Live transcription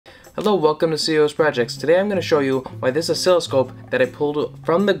Hello, welcome to CEO's Projects. Today I'm going to show you why this oscilloscope that I pulled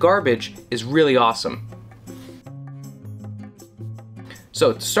from the garbage is really awesome.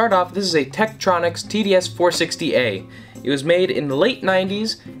 So to start off, this is a Tektronix TDS-460A. It was made in the late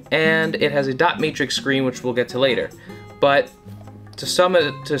 90s and it has a dot matrix screen, which we'll get to later. But to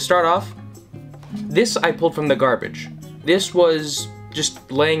start off, this I pulled from the garbage. This was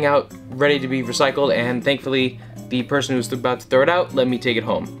just laying out ready to be recycled, and thankfully the person who was about to throw it out let me take it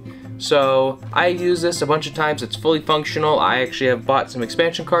home. So I use this a bunch of times. It's fully functional. I actually have bought some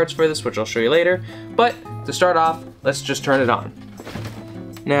expansion cards for this, which I'll show you later. But to start off, let's just turn it on.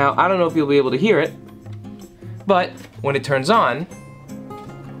 Now, I don't know if you'll be able to hear it, but when it turns on,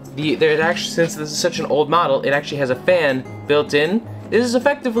 since this is such an old model, it actually has a fan built in. This is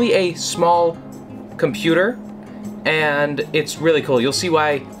effectively a small computer, and it's really cool. You'll see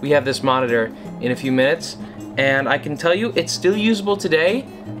why we have this monitor in a few minutes. And I can tell you, it's still usable today,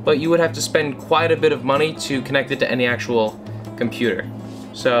 but you would have to spend quite a bit of money to connect it to any actual computer.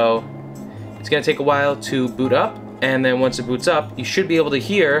 So it's going to take a while to boot up, and then once it boots up, you should be able to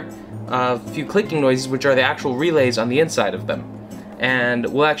hear a few clicking noises, which are the actual relays on the inside of them. And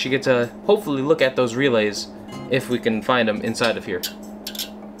we'll actually get to hopefully look at those relays if we can find them inside of here.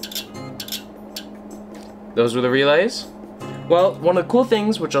 Those were the relays. Well, one of the cool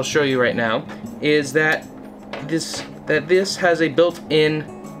things, which I'll show you right now, is that this has a built-in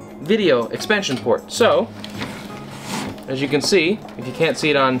video expansion port. So, as you can see, if you can't see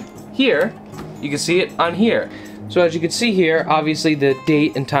it on here, you can see it on here. So as you can see here, obviously the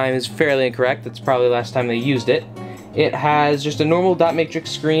date and time is fairly incorrect. That's probably the last time they used it. It has just a normal dot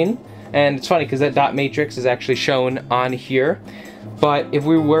matrix screen, and it's funny because that dot matrix is actually shown on here. But if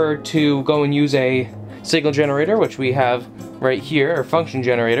we were to go and use a signal generator, which we have right here, or function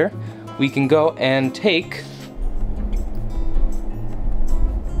generator, we can go and take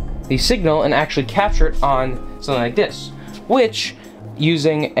the signal and actually capture it on something like this, which,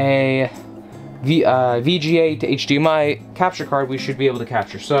 using a VGA to HDMI capture card, we should be able to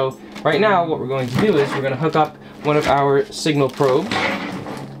capture. So right now what we're going to do is we're going to hook up one of our signal probes,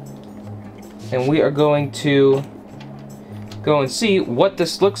 and we are going to go and see what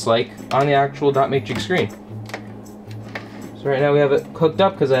this looks like on the actual dot matrix screen. So right now we have it hooked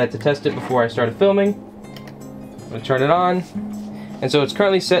up because I had to test it before I started filming. I'm going to turn it on. And so it's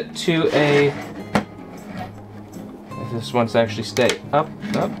currently set to a... If this wants to actually stay up,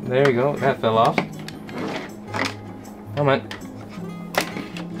 there you go, that fell off. Come on.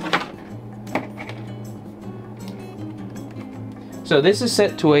 So this is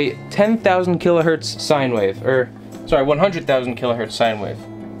set to a 10,000 kilohertz sine wave, or sorry, 100,000 kilohertz sine wave,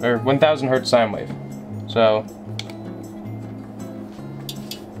 or 1,000 hertz sine wave. So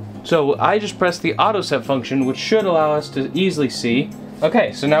I just pressed the auto set function, which should allow us to easily see.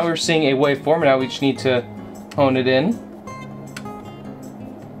 Okay, so now we're seeing a waveform, and now we just need to hone it in.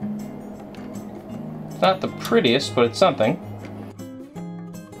 It's not the prettiest, but it's something.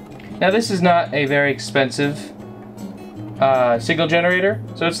 Now this is not a very expensive signal generator,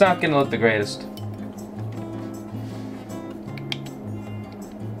 so it's not going to look the greatest.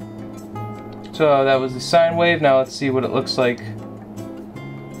 So that was the sine wave. Now let's see what it looks like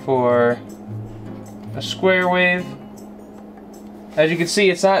for a square wave. As you can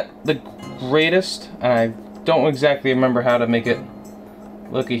see, it's not the greatest, and I don't exactly remember how to make it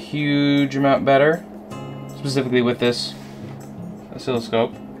look a huge amount better, specifically with this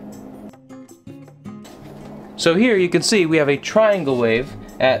oscilloscope. So here you can see we have a triangle wave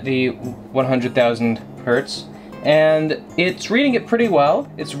at the 100,000 hertz, and it's reading it pretty well.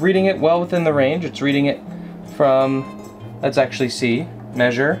 It's reading it well within the range. It's reading it from, let's actually see,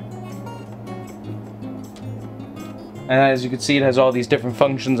 measure. And as you can see, it has all these different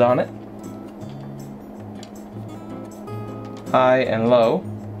functions on it. High and low.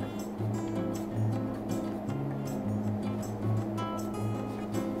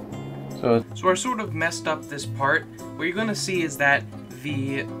 So I sort of messed up this part. What you're going to see is that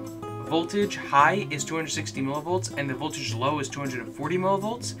the voltage high is 260 millivolts and the voltage low is 240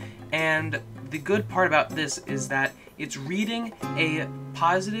 millivolts. And the good part about this is that it's reading a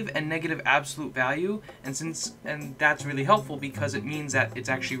positive and negative absolute value, and that's really helpful because it means that it's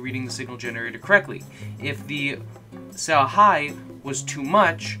actually reading the signal generator correctly. If the cell high was too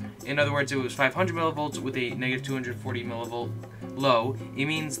much, in other words, it was 500 millivolts with a negative 240 millivolt low, it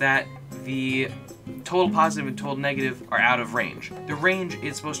means that the total positive and total negative are out of range. The range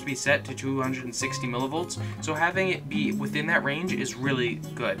is supposed to be set to 260 millivolts, so having it be within that range is really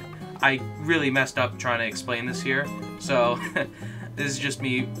good. I really messed up trying to explain this here, so this is just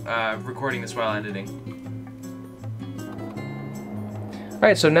me recording this while editing.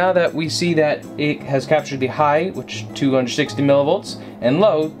 Alright, so now that we see that it has captured the high, which 260 millivolts, and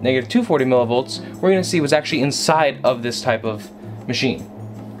low, negative 240 millivolts, we're going to see what's actually inside of this type of machine.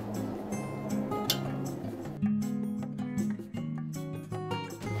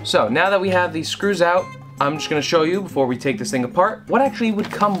 So now that we have these screws out, I'm just going to show you, before we take this thing apart, what actually would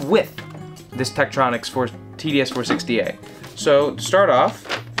come with this Tektronix TDS-460A. So to start off,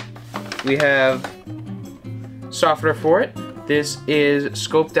 we have software for it. This is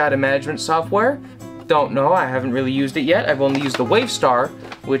scope data management software. Don't know, I haven't really used it yet. I've only used the Wavestar,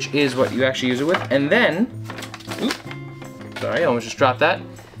 which is what you actually use it with. And then, sorry, I almost just dropped that.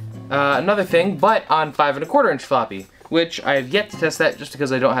 Another thing, but on 5 1/4 inch floppy, which I have yet to test that just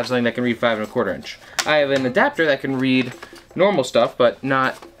because I don't have something that can read 5 1/4 inch. I have an adapter that can read normal stuff, but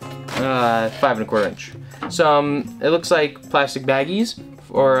not 5 1/4 inch. Some, it looks like plastic baggies,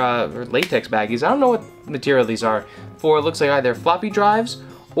 or latex baggies. I don't know what material these are. For it looks like either floppy drives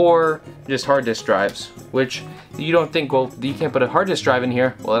or just hard disk drives, which you don't think, well, you can't put a hard disk drive in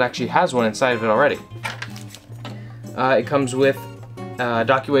here. Well, it actually has one inside of it already. It comes with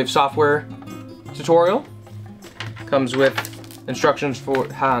DocuWave software tutorial. Comes with instructions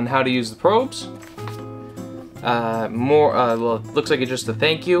on how to use the probes. Well, it looks like it's just a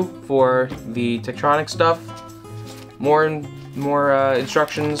thank you for the Tektronix stuff. More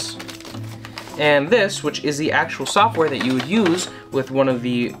instructions. And this, which is the actual software that you would use with one of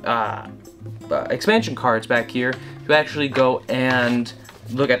the expansion cards back here to actually go and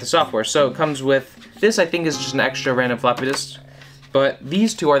look at the software. So it comes with, this I think is just an extra random floppy disk, but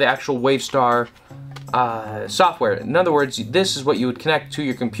these two are the actual Wavestar software. In other words, this is what you would connect to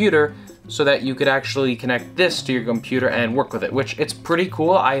your computer so that you could actually connect this to your computer and work with it, which it's pretty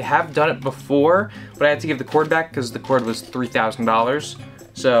cool. I have done it before, but I had to give the cord back because the cord was $3,000.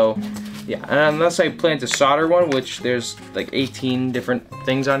 So yeah, unless I plan to solder one, which there's like 18 different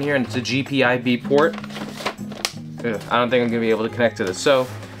things on here, and it's a GPIB port. I don't think I'm gonna be able to connect to this. So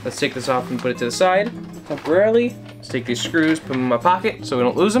let's take this off and put it to the side temporarily. Let's take these screws, put them in my pocket so we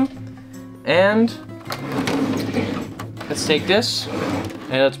don't lose them. And let's take this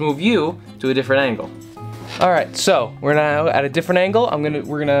and let's move you to a different angle. All right, so we're now at a different angle.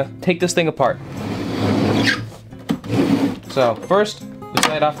 We're gonna take this thing apart. So first, we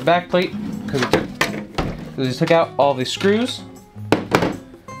slide off the back plate because we took out all the screws.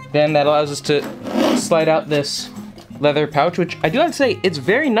 Then that allows us to slide out this leather pouch, which I do have to say, it's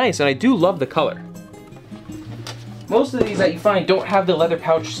very nice, and I do love the color. Most of these that you find don't have the leather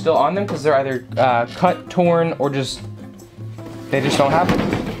pouch still on them because they're either cut, torn, or they just don't have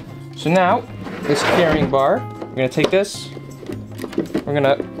them. So now, this carrying bar, we're gonna take this, we're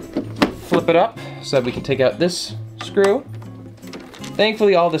gonna flip it up so that we can take out this screw.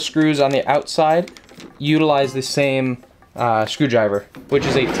 Thankfully, all the screws on the outside utilize the same screwdriver, which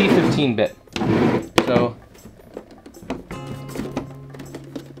is a T15 bit. So,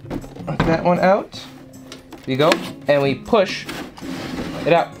 knock that one out. There you go, and we push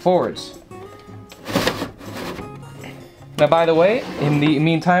it out forwards. Now, by the way, in the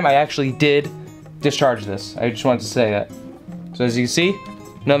meantime, I actually did discharge this. I just wanted to say that. So as you can see,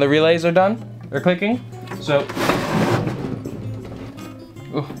 none of the relays are done. They're clicking. So,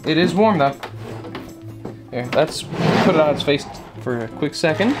 it is warm though. Here, let's put it on its face for a quick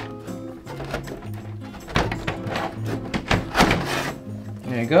second.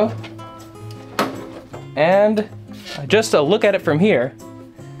 There you go. And just to look at it from here,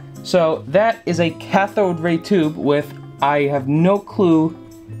 so that is a cathode ray tube with, I have no clue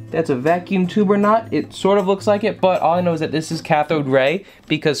that's a vacuum tube or not. It sort of looks like it, but all I know is that this is cathode ray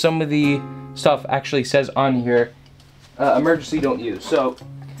because some of the stuff actually says on here, emergency don't use. So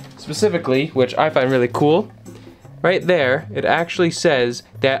specifically, which I find really cool, right there, it actually says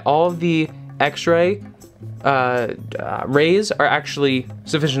that all of the X-ray rays are actually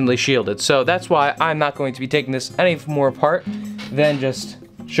sufficiently shielded. So that's why I'm not going to be taking this any more apart than just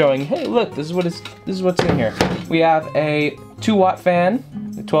showing, hey, look, this is what's in here. We have a 2-watt fan,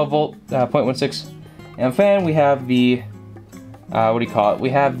 a 12-volt 0.16 amp fan. We have the what do you call it? We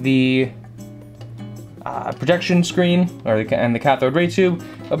have the projection screen and the cathode ray tube.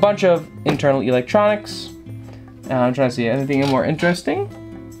 A bunch of internal electronics. I'm trying to see anything more interesting.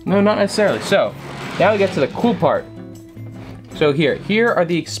 No, not necessarily. So now we get to the cool part. So here are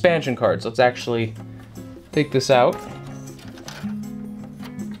the expansion cards. Let's actually take this out.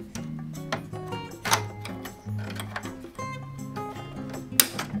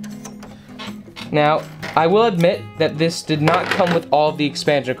 Now, I will admit that this did not come with all of the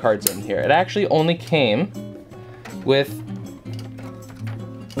expansion cards in here. It actually only came with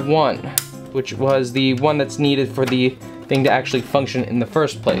one, which was the one that's needed for the thing to actually function in the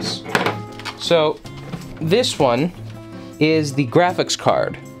first place. So this one is the graphics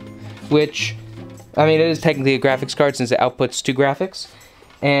card, which, I mean, it is technically a graphics card since it outputs 2 graphics.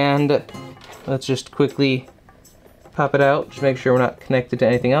 And let's just quickly pop it out, just make sure we're not connected to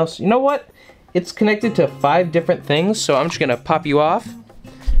anything else. You know what? It's connected to 5 different things, so I'm just gonna pop you off.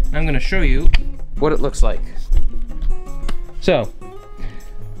 And I'm gonna show you what it looks like. So,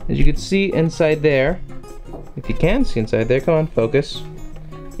 as you can see inside there, if you can see inside there, come on, focus.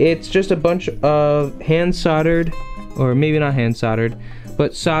 It's just a bunch of hand soldered, or maybe not hand soldered,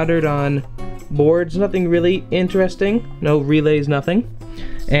 but soldered on boards, nothing really interesting, no relays, nothing.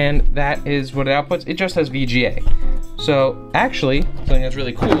 And that is what it outputs. It just has VGA. So actually, something that's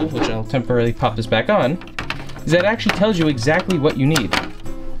really cool, which I'll temporarily pop this back on, is that it actually tells you exactly what you need.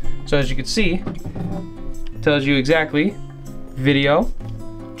 So as you can see, it tells you exactly video,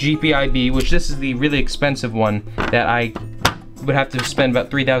 GPIB, which this is the really expensive one that I would have to spend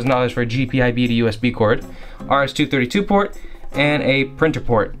about $3,000 for a GPIB to USB cord, RS-232 port, and a printer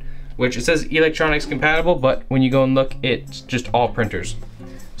port, which it says electronics compatible, but when you go and look, it's just all printers.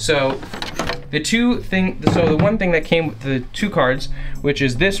 So the one thing that came with the 2 cards, which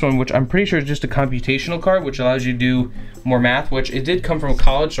is this one, which I'm pretty sure is just a computational card, which allows you to do more math, which it did come from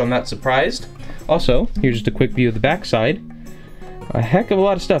college, so I'm not surprised. Also, here's just a quick view of the back side. A heck of a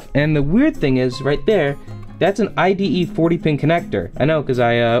lot of stuff. And the weird thing is, right there, that's an IDE 40-pin connector. I know, because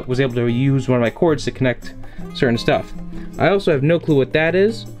I was able to use one of my cords to connect certain stuff. I also have no clue what that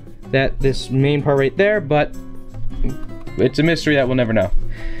is, this main part right there, but it's a mystery that we'll never know.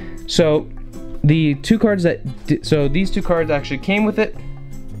 So the 2 cards these 2 cards actually came with it.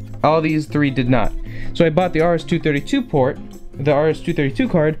 All these 3 did not. So I bought the RS-232 port, the RS-232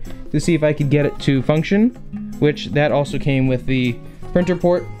 card, to see if I could get it to function, which that also came with the printer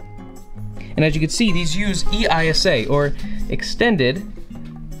port. And as you can see, these use EISA, or extended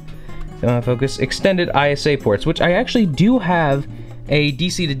ISA ports, which I actually do have a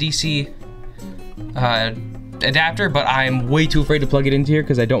DC to DC adapter, but I'm way too afraid to plug it into here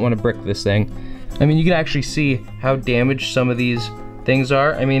because I don't want to brick this thing. I mean, you can actually see how damaged some of these things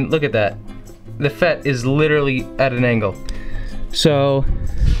are. I mean, look at that. The FET is literally at an angle. So,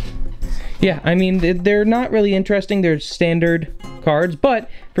 yeah, I mean, they're not really interesting. They're standard cards, but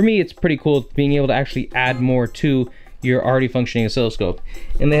for me, it's pretty cool being able to actually add more to your already functioning oscilloscope.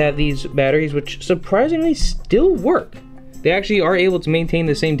 And they have these batteries, which surprisingly still work. They actually are able to maintain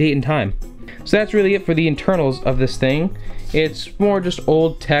the same date and time. So that's really it for the internals of this thing. It's more just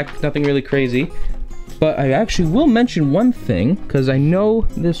old tech, nothing really crazy. But I actually will mention one thing, because I know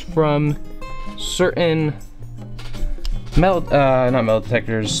this from certain smoke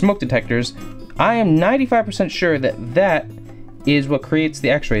detectors. I am 95% sure that that is what creates the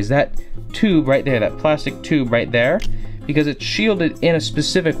x-rays. That tube right there, that plastic tube right there, because it's shielded in a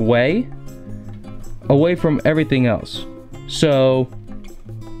specific way away from everything else. So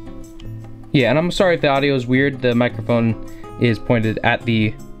yeah, and I'm sorry if the audio is weird. The microphone is pointed at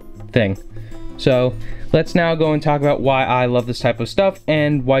the thing. So let's now go and talk about why I love this type of stuff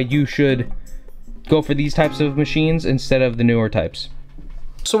and why you should go for these types of machines instead of the newer types.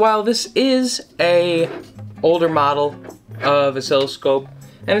 So while this is a older model of oscilloscope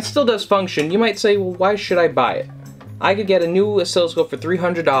and it still does function, you might say, well, why should I buy it? I could get a new oscilloscope for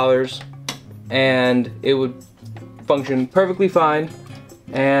 $300 and it would function perfectly fine,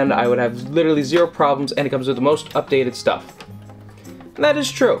 and I would have literally 0 problems, and it comes with the most updated stuff. And that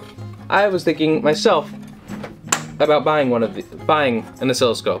is true. I was thinking myself about buying an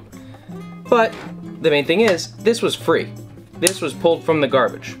oscilloscope. But the main thing is, this was free. This was pulled from the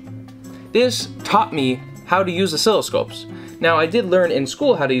garbage. This taught me how to use oscilloscopes. Now, I did learn in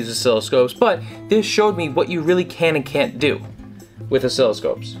school how to use oscilloscopes, but this showed me what you really can and can't do with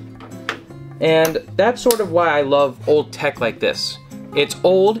oscilloscopes. And that's sort of why I love old tech like this. It's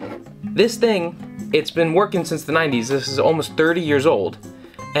old. This thing, it's been working since the 90s. This is almost 30 years old,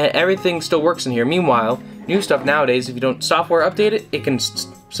 and everything still works in here. Meanwhile, new stuff nowadays, if you don't software update it, it can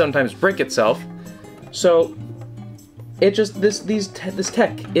sometimes brick itself. So it just, this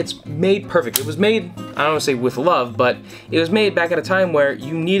tech, it's made perfect. It was made, I don't want to say with love, but it was made back at a time where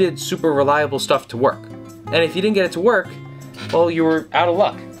you needed super reliable stuff to work. And if you didn't get it to work, well, you were out of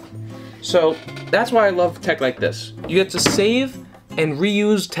luck. So that's why I love tech like this. You get to save and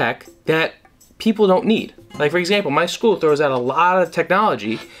reuse tech that people don't need. Like, for example, my school throws out a lot of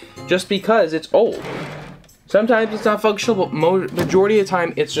technology just because it's old. Sometimes it's not functional, but majority of the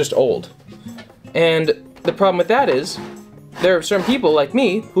time it's just old. And the problem with that is, there are certain people like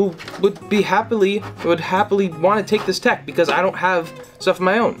me who would happily want to take this tech because I don't have stuff of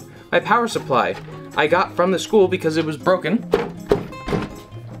my own. My power supply, I got from the school because it was broken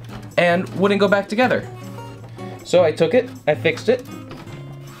and wouldn't go back together. So I took it, I fixed it,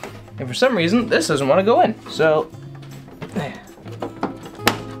 and for some reason this doesn't want to go in. So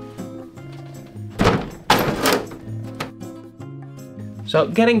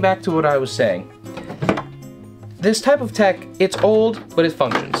getting back to what I was saying. This type of tech, it's old, but it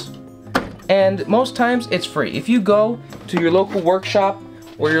functions. And most times it's free. If you go to your local workshop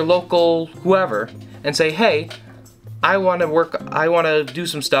or your local whoever and say, hey, I want to do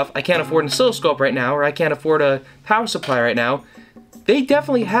some stuff, I can't afford an oscilloscope right now, or I can't afford a power supply right now, they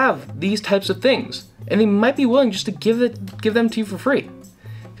definitely have these types of things. And they might be willing just to give them to you for free.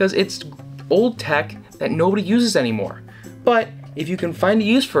 Because it's old tech that nobody uses anymore. But if you can find a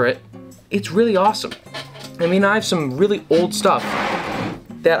use for it, it's really awesome. I mean, I have some really old stuff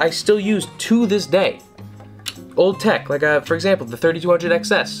that I still use to this day. Old tech, like for example, the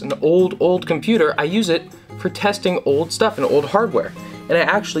 3200XS, an old computer. I use it for testing old stuff and old hardware. And I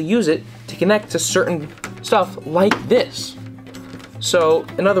actually use it to connect to certain stuff like this. So,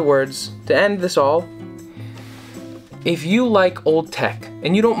 in other words, to end this all, if you like old tech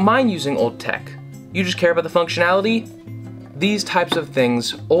and you don't mind using old tech, you just care about the functionality, these types of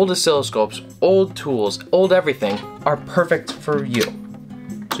things, old oscilloscopes, old tools, old everything, are perfect for you.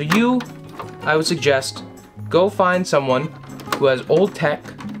 So I would suggest, go find someone who has old tech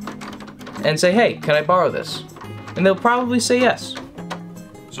and say, hey, can I borrow this? And they'll probably say yes.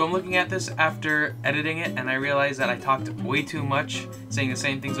 So I'm looking at this after editing it, and I realized that I talked way too much, saying the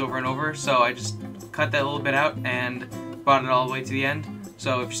same things over and over, so I just cut that little bit out and brought it all the way to the end.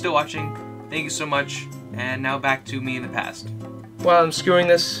 So if you're still watching, thank you so much, and now back to me in the past. While I'm screwing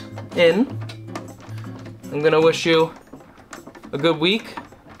this in, I'm gonna wish you a good week,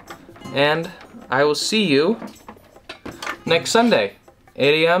 and I will see you next Sunday,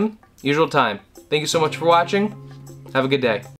 8 a.m. usual time. Thank you so much for watching. Have a good day.